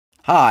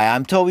Hi,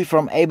 I'm Toby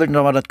from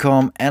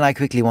abletondrummer.com, and I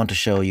quickly want to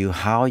show you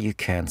how you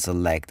can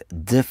select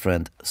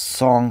different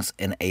songs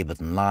in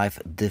Ableton Live,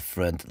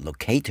 different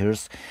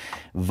locators,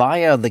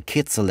 via the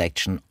kit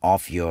selection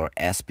of your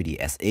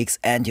SPD-SX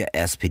and your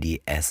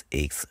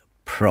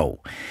SPD-SX-PRO.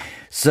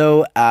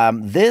 So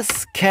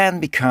this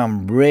can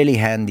become really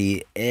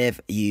handy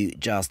if you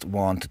just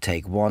want to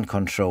take one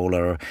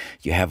controller,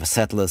 you have a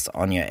set list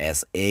on your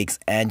SX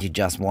and you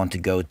just want to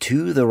go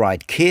to the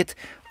right kit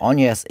on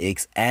your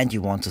SX and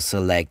you want to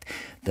select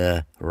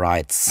the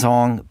right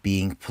song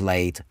being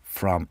played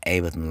from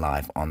Ableton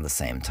Live on the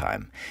same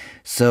time.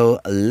 So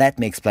let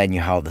me explain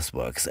you how this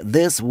works.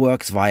 This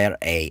works via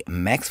a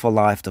Max for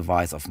Live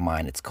device of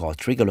mine. It's called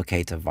Trigger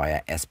Locator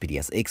via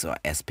SPD-SX or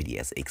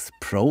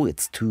SPD-SX-PRO.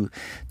 It's two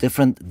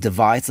different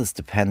devices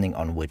depending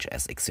on which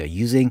SX you're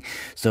using.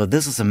 So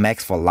this is a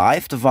Max for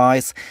Live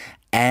device,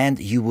 and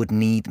you would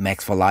need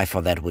Max for Live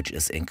for that, which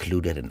is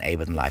included in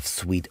Ableton Live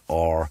Suite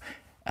or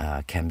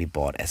can be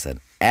bought as an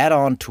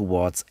add-on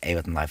towards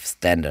Ableton Live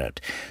Standard.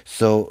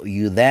 So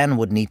you then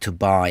would need to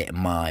buy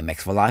my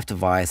Max for Live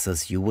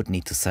devices, you would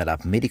need to set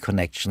up MIDI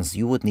connections,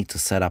 you would need to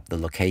set up the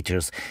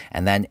locators,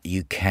 and then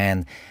you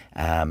can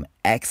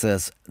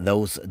access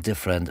those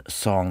different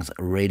songs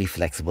really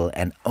flexible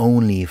and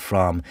only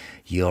from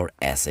your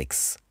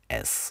SX.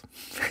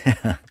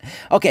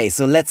 Okay,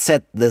 so let's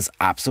set this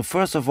up. So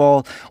first of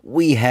all,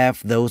 we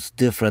have those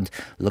different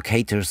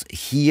locators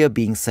here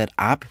being set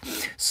up.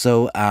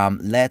 So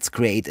let's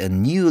create a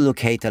new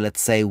locator.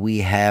 Let's say we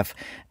have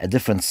a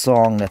different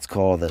song. Let's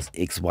call this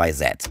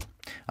XYZ.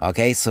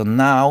 Okay, so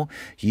now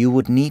you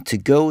would need to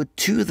go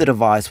to the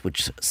device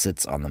which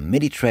sits on the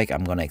MIDI track.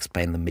 I'm going to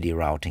explain the MIDI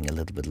routing a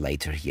little bit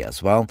later here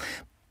as well.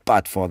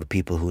 But for the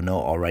people who know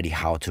already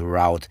how to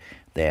route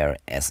their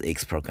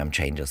SX program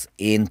changes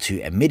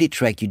into a MIDI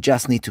track, you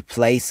just need to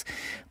place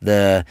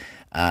the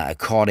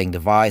according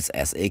device,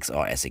 SX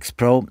or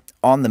SX-PRO,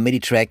 on the MIDI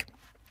track.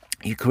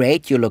 You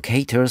create your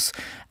locators,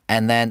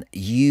 and then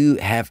you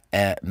have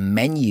a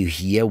menu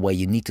here where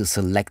you need to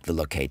select the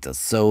locators.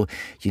 So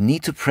you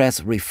need to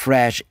press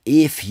refresh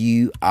if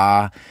you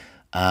are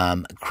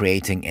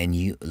creating a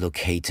new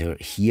locator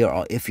here,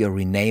 or if you're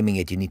renaming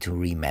it, you need to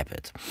remap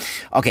it.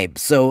 Okay,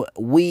 so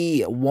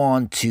we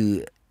want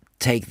to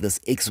take this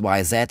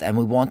XYZ and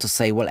we want to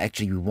say, well,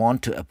 actually we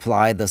want to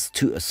apply this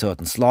to a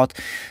certain slot.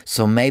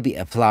 So maybe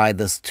apply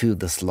this to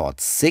the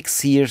slot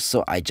 6 here.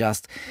 So I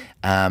just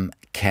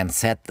can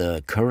set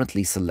the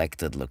currently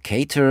selected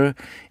locator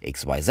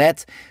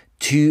XYZ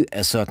to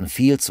a certain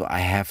field. So I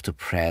have to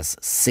press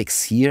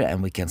 6 here,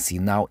 and we can see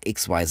now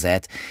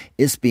XYZ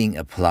is being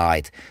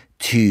applied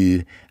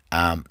to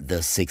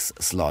the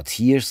 6th slot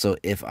here. So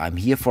if I'm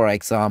here, for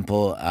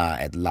example,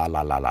 at la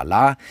la la la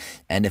la,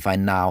 and if I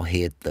now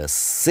hit the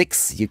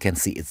 6, you can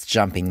see it's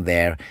jumping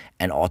there,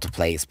 and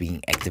autoplay is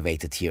being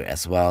activated here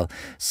as well.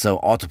 So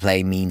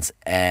autoplay means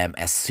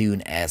as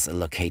soon as a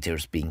locator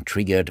is being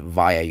triggered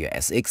via your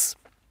SX,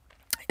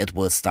 it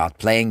will start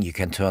playing. You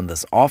can turn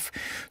this off.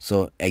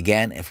 So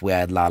again, if we're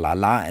at la la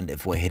la and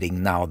if we're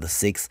hitting now the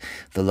 6,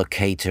 the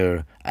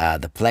locator,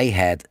 the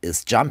playhead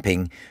is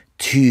jumping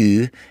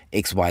to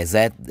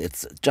XYZ.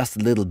 It's just a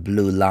little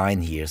blue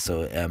line here.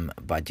 So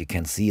but you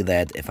can see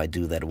that if I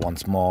do that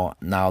once more,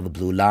 now the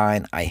blue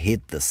line, I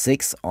hit the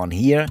 6 on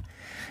here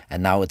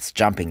and now it's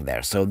jumping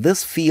there. So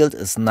this field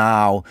is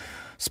now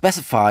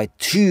specified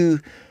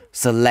to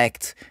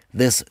select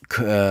this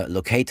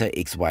locator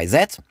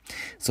XYZ.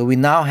 So we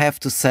now have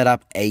to set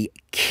up a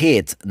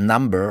kit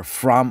number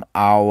from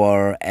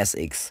our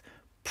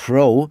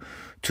SX-PRO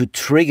to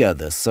trigger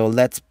this. So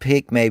let's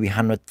pick maybe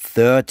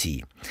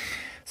 130.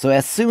 So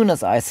as soon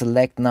as I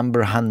select number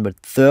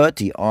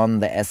 130 on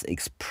the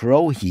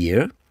SX-PRO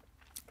here,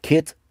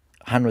 kit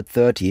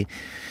 130,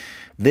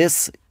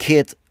 this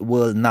kit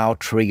will now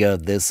trigger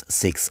this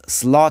 6th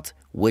slot,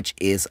 which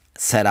is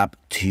set up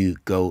to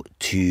go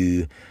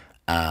to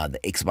the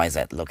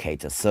XYZ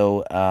locator.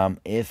 So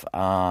if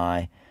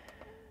I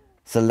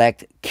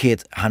select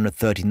kit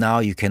 130 now,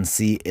 you can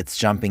see it's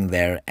jumping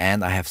there,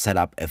 and I have set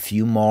up a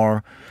few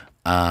more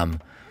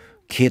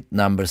kit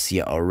numbers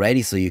here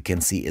already, so you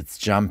can see it's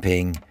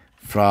jumping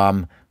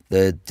from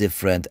the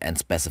different and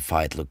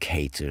specified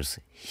locators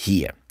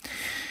here.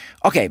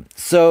 Okay,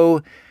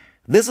 so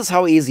this is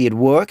how easy it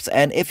works,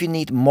 and if you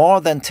need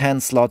more than 10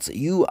 slots,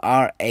 you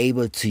are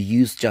able to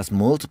use just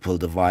multiple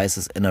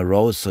devices in a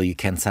row, so you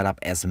can set up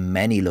as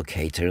many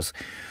locators,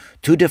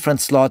 2 different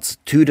slots,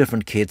 2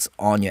 different kits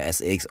on your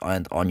SX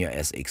and on your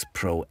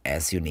SX-PRO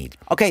as you need.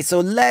 Okay,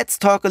 so let's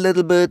talk a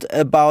little bit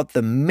about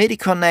the MIDI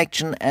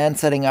connection and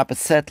setting up a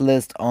set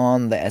list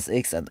on the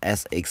SX and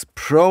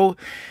SX-PRO.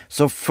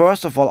 So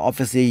first of all,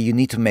 obviously you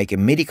need to make a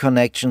MIDI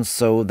connection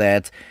so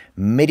that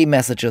MIDI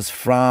messages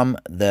from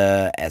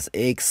the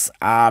SX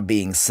are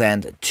being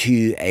sent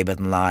to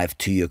Ableton Live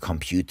to your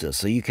computer.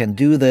 So you can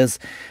do this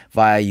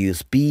via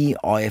USB,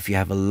 or if you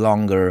have a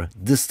longer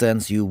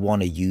distance, you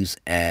want to use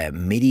a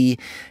MIDI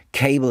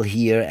cable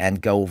here and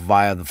go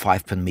via the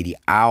 5-pin MIDI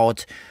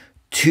out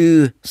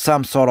to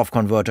some sort of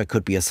converter.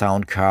 Could be a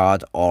sound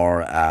card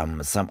or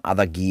some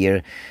other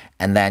gear,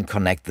 and then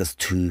connect this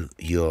to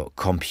your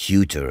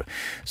computer.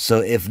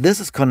 So if this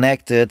is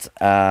connected,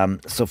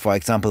 so for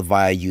example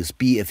via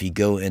USB, if you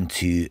go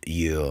into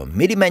your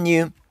MIDI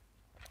menu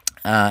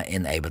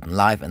in Ableton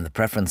Live and the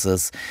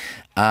preferences,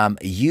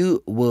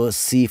 you will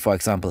see, for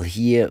example,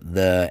 here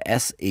the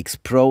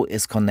SX-PRO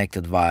is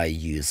connected via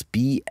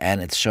USB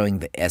and it's showing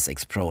the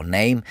SX-PRO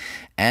name,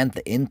 and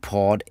the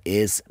import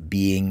is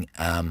being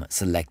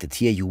selected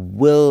here. You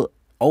will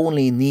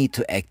only need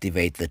to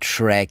activate the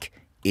track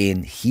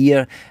in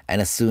here, and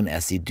as soon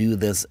as you do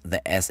this,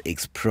 the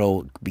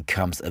SX-PRO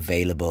becomes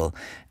available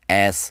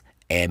as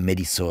a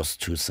MIDI source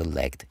to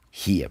select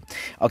here.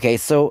 Okay,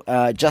 so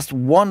just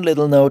one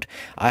little note,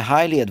 I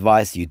highly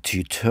advise you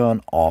to turn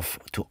off,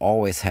 to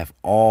always have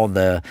all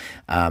the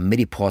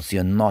MIDI ports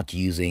you're not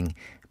using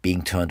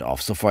being turned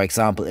off. So for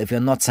example, if you're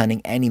not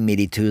sending any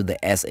MIDI to the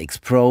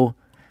SX-PRO,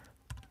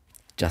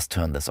 just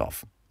turn this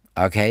off.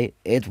 Okay,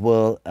 it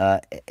will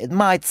it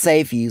might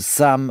save you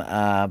some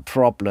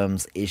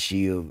problems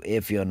issue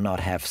if you're not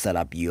have set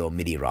up your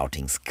MIDI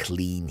routings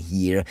clean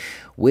here,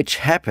 which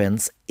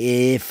happens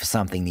if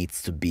something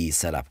needs to be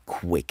set up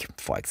quick,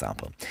 for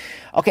example.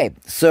 Okay,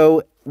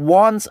 so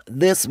once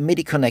this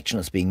MIDI connection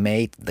is being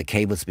made, the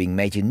cable is being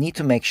made, you need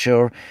to make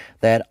sure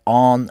that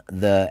on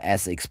the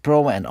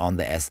SX-PRO and on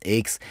the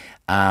SX,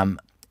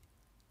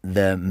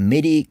 the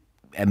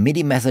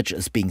MIDI message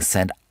is being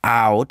sent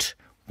out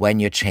when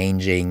you're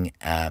changing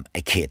a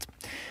kit.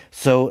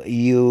 So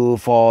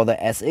for the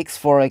SX,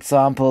 for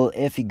example,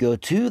 if you go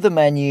to the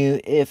menu,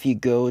 if you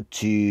go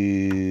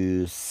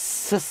to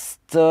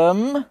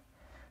system,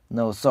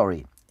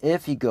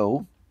 if you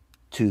go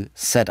to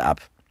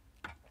setup,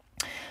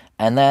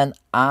 and then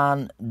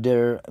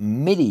under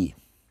MIDI,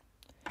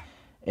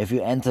 if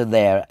you enter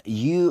there,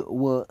 you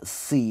will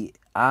see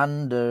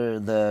under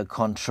the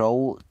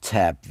control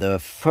tab, the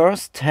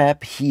first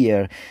tab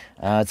here,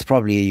 it's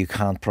probably, you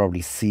can't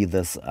probably see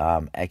this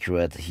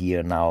accurate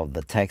here now,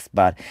 the text,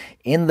 but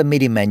in the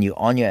MIDI menu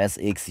on your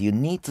SX, you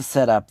need to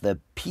set up the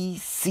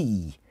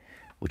PC,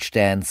 which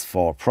stands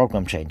for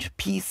program change,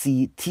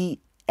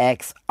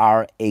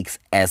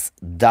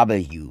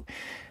 PCTXRXSW.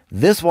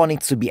 This one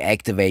needs to be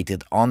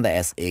activated on the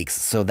SX,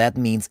 so that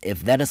means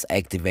if that is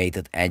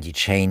activated and you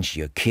change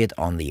your kit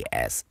on the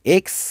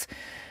SX,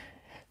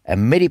 a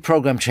MIDI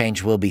program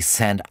change will be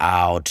sent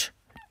out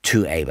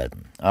to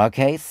Ableton.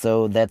 Okay,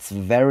 so that's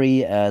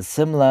very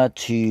similar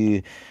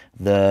to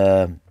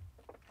the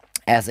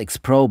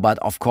SX-PRO, but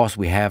of course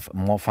we have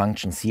more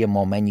functions here,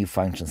 more menu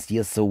functions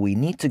here. So we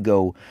need to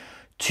go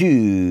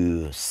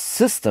to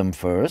System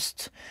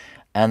first,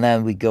 and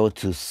then we go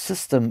to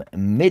System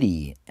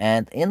MIDI,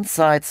 and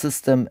inside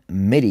System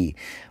MIDI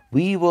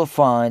we will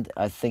find,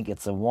 I think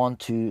it's a 1,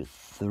 2,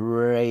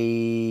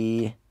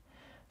 3,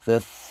 the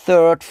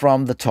third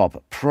from the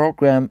top,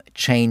 program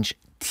change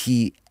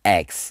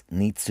TX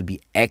needs to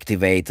be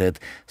activated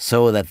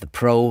so that the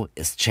Pro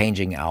is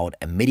changing out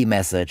a MIDI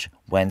message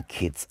when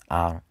kits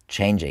are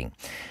changing.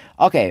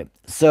 Okay,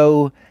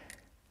 so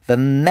the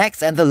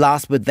next and the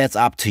last bit, that's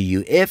up to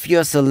you. If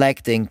you're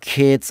selecting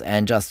kits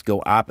and just go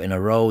up in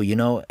a row, you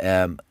know,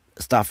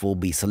 stuff will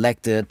be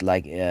selected,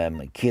 like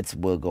kits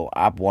will go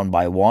up one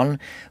by one,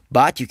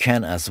 but you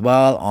can as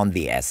well on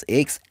the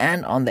SX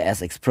and on the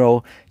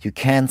SX-PRO, you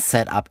can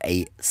set up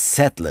a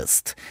set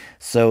list.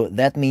 So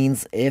that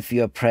means if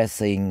you're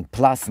pressing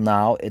plus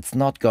now, it's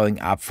not going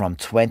up from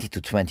 20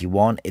 to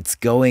 21, it's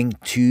going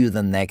to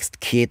the next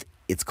kit.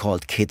 It's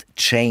called kit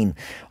chain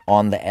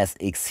on the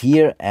SX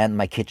here, and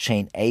my kit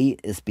chain A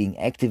is being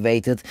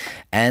activated,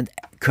 and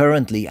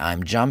currently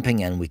I'm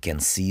jumping, and we can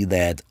see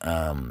that,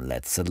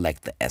 let's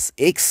select the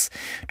SX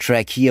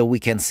track here, we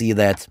can see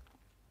that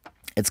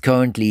it's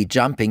currently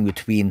jumping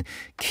between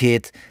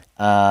kit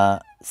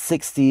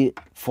 60,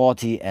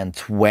 40 and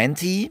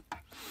 20.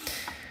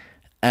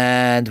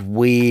 And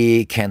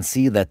we can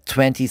see that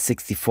 20,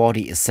 60,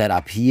 40 is set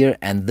up here,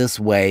 and this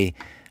way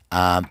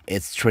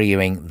it's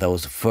triggering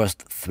those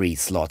first 3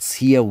 slots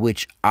here,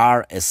 which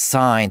are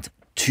assigned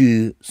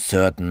to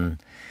certain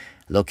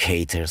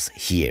locators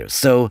here.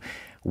 So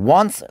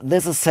once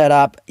this is set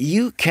up,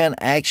 you can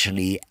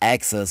actually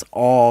access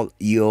all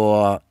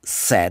your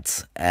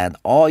sets and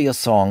all your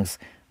songs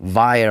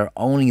via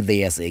only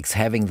the SX,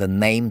 having the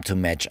name to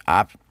match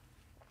up,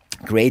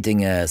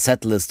 creating a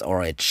set list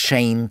or a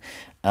chain,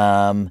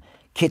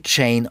 kit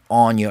chain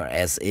on your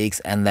SX,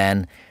 and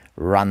then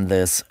run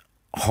this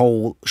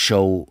whole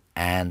show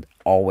and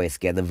always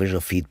get a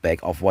visual feedback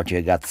of what you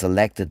got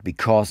selected,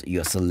 because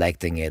you're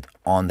selecting it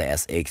on the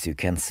SX. You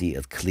can see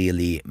it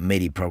clearly.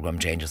 MIDI program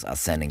changes are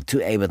sending to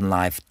Ableton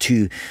Live,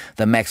 to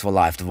the Max for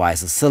Live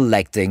devices,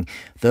 selecting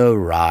the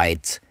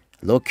right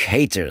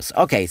locators.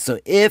 Okay, so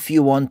if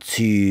you want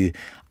to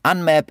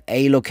unmap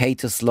a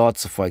locator slot,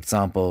 so for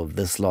example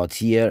this slot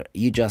here,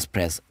 you just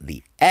press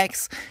the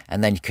X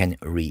and then you can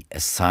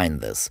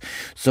reassign this.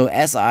 So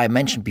as I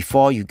mentioned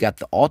before, you got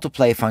the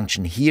autoplay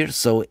function here.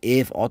 So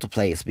if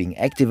autoplay is being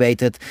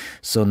activated,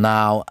 so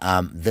now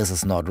this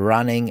is not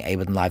running,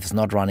 Ableton Live is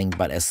not running,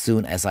 but as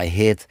soon as I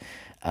hit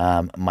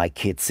my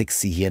Kit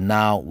 60 here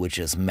now, which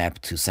is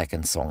mapped to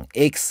second song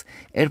X,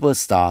 it will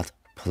start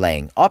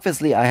playing.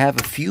 Obviously, I have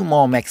a few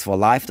more Max for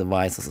Live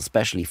devices,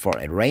 especially for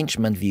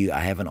arrangement view. I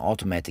have an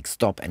automatic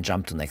stop and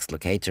jump to next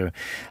locator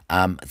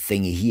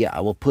thingy here.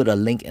 I will put a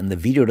link in the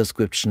video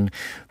description.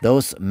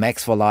 Those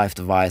Max for Live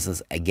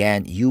devices,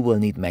 again, you will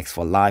need Max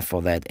for Live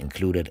for that,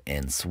 included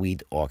in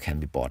Suite, or can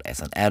be bought as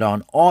an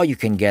add-on, or you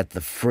can get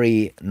the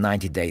free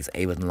 90 days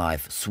Ableton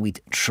Live Suite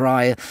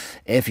trial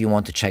if you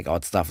want to check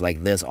out stuff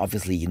like this.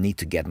 Obviously, you need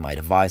to get my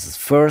devices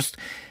first.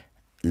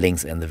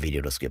 Links in the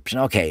video description.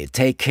 Okay,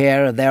 take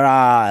care. There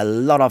are a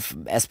lot of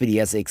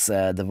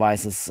SPD-SX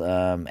devices,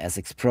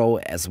 SX-PRO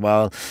as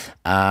well.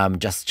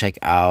 Just check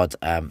out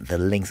the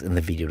links in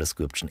the video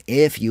description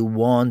if you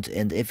want,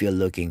 and if you're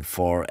looking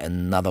for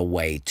another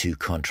way to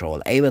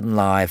control Ableton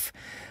Live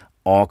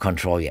or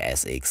control your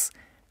SX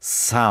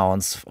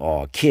sounds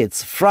or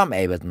kits from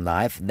Ableton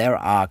Live. There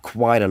are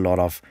quite a lot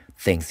of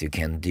things you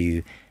can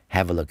do.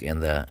 Have a look in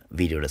the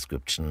video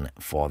description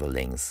for the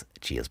links.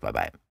 Cheers,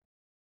 bye-bye.